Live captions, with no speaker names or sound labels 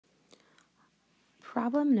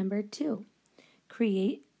Problem number 2.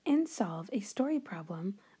 Create and solve a story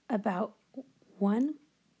problem about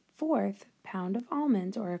 1/4 pound of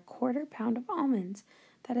almonds or 1/4 pound of almonds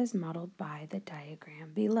that is modeled by the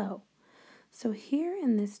diagram below. So here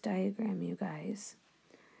in this diagram, you guys,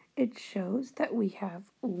 it shows that we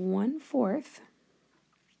have 1/4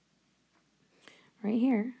 right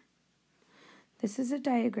here. This is a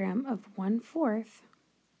diagram of 1/4.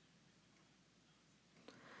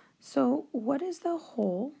 So what is the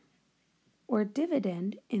whole or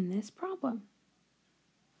dividend in this problem?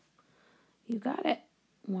 You got it,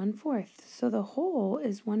 1/4. So the whole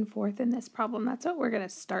is 1/4 in this problem. That's what we're going to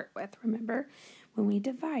start with. Remember, when we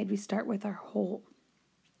divide, we start with our whole.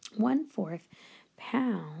 1/4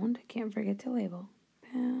 pound, can't forget to label,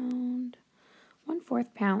 pound, 1/4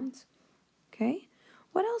 pounds. Okay,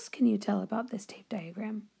 what else can you tell about this tape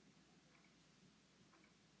diagram?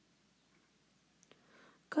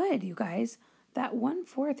 Good, you guys. That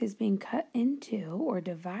 1/4 is being cut into or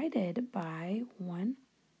divided by 1,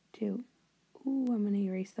 2. Ooh, I'm going to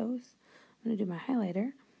erase those. I'm going to do my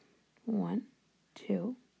highlighter. 1,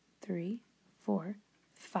 2, 3, 4,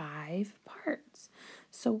 5 parts.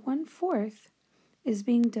 So 1/4 is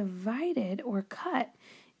being divided or cut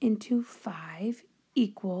into 5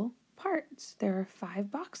 equal parts. There are 5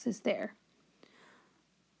 boxes there.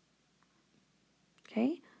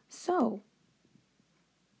 Okay, so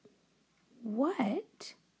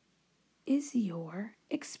what is your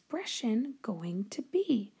expression going to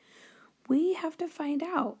be? We have to find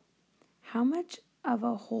out how much of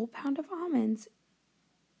a whole pound of almonds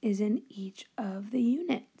is in each of the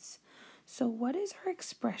units. So what is our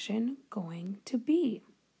expression going to be?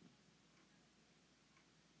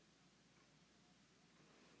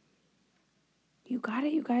 You got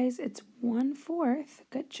it, you guys. It's 1/4.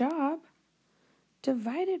 Good job.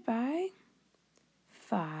 Divided by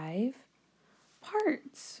 5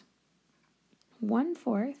 parts.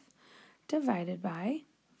 1/4 divided by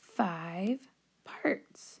 5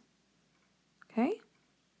 parts. Okay?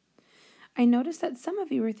 I noticed that some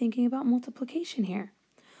of you were thinking about multiplication here.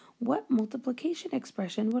 What multiplication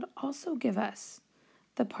expression would also give us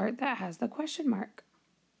the part that has the question mark?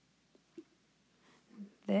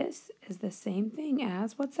 This is the same thing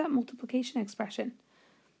as, what's that multiplication expression?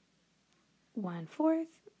 1/4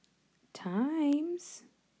 times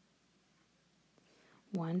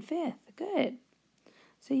 1/5. Good.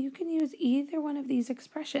 So you can use either one of these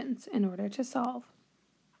expressions in order to solve.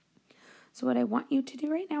 So what I want you to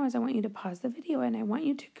do right now is I want you to pause the video and I want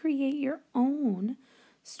you to create your own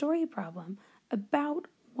story problem about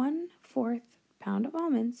 1/4 pound of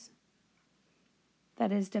almonds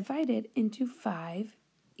that is divided into 5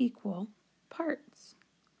 equal parts.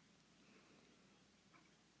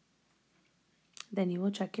 Then you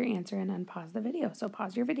will check your answer and unpause the video. So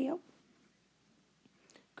pause your video,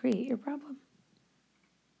 create your problem.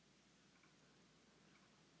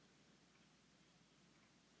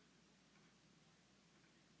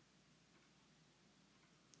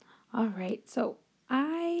 All right, so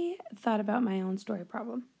I thought about my own story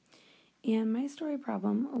problem. And my story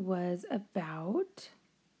problem was about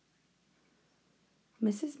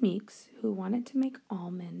Mrs. Meeks, who wanted to make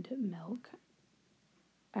almond milk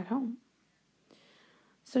at home.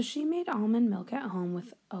 So she made almond milk at home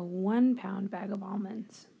with a 1 pound bag of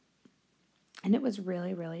almonds. And it was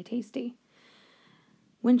really, really tasty.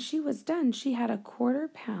 When she was done, she had a 1/4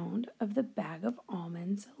 pound of the bag of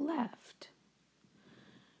almonds left.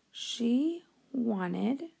 She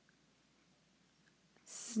wanted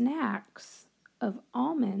snacks of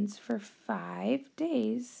almonds for 5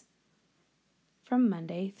 days from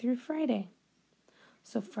Monday through Friday.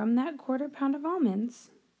 So from that 1/4 pound of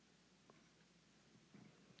almonds,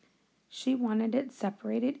 she wanted it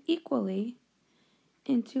separated equally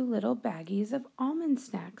into little baggies of almond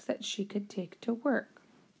snacks that she could take to work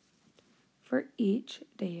for each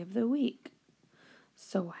day of the week.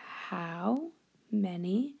 So how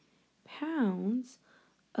many pounds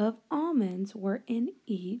of almonds were in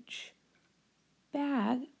each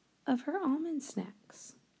bag of her almond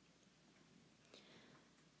snacks?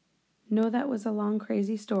 No, that was a long,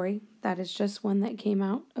 crazy story. That is just one that came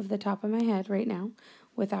out of the top of my head right now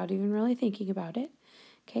without even really thinking about it.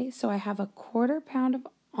 Okay, so I have a 1/4 pound of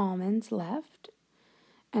almonds left,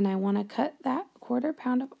 and I want to cut that 1/4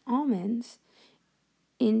 pound of almonds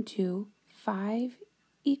into 5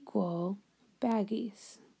 equal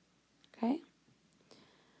baggies. Okay,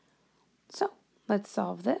 so let's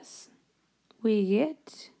solve this. We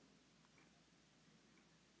get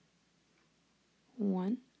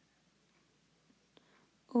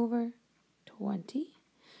 1/20.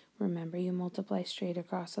 Remember, you multiply straight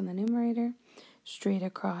across on the numerator. straight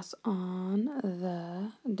across on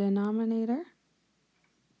the denominator.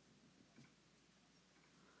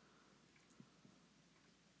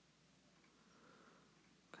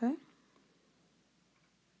 Okay.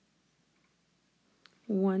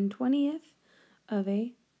 1/20th of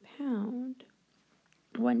a pound.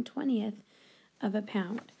 1/20th of a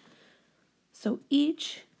pound. So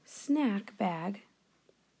each snack bag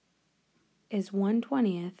is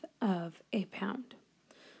 1/20th of a pound.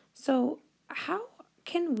 So how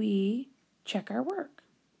can we check our work?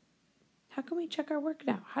 How can we check our work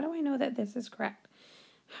now? How do I know that this is correct?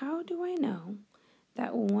 How do I know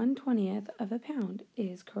that 1/20th of a pound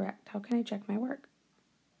is correct? How can I check my work?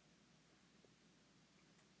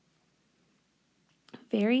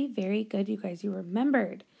 Very, very good, you guys. You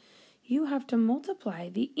remembered. You have to multiply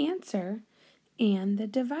the answer and the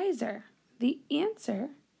divisor. The answer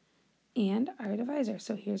and our divisor.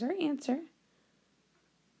 So here's our answer,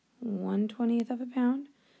 1/20th of a pound,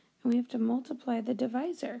 and we have to multiply the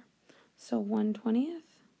divisor. So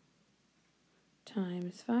 1/20th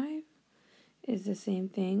times 5 is the same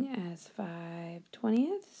thing as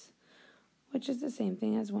 5/20ths, which is the same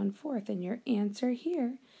thing as 1/4. And your answer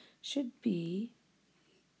here should be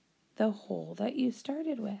the whole that you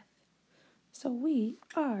started with. So we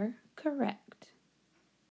are correct.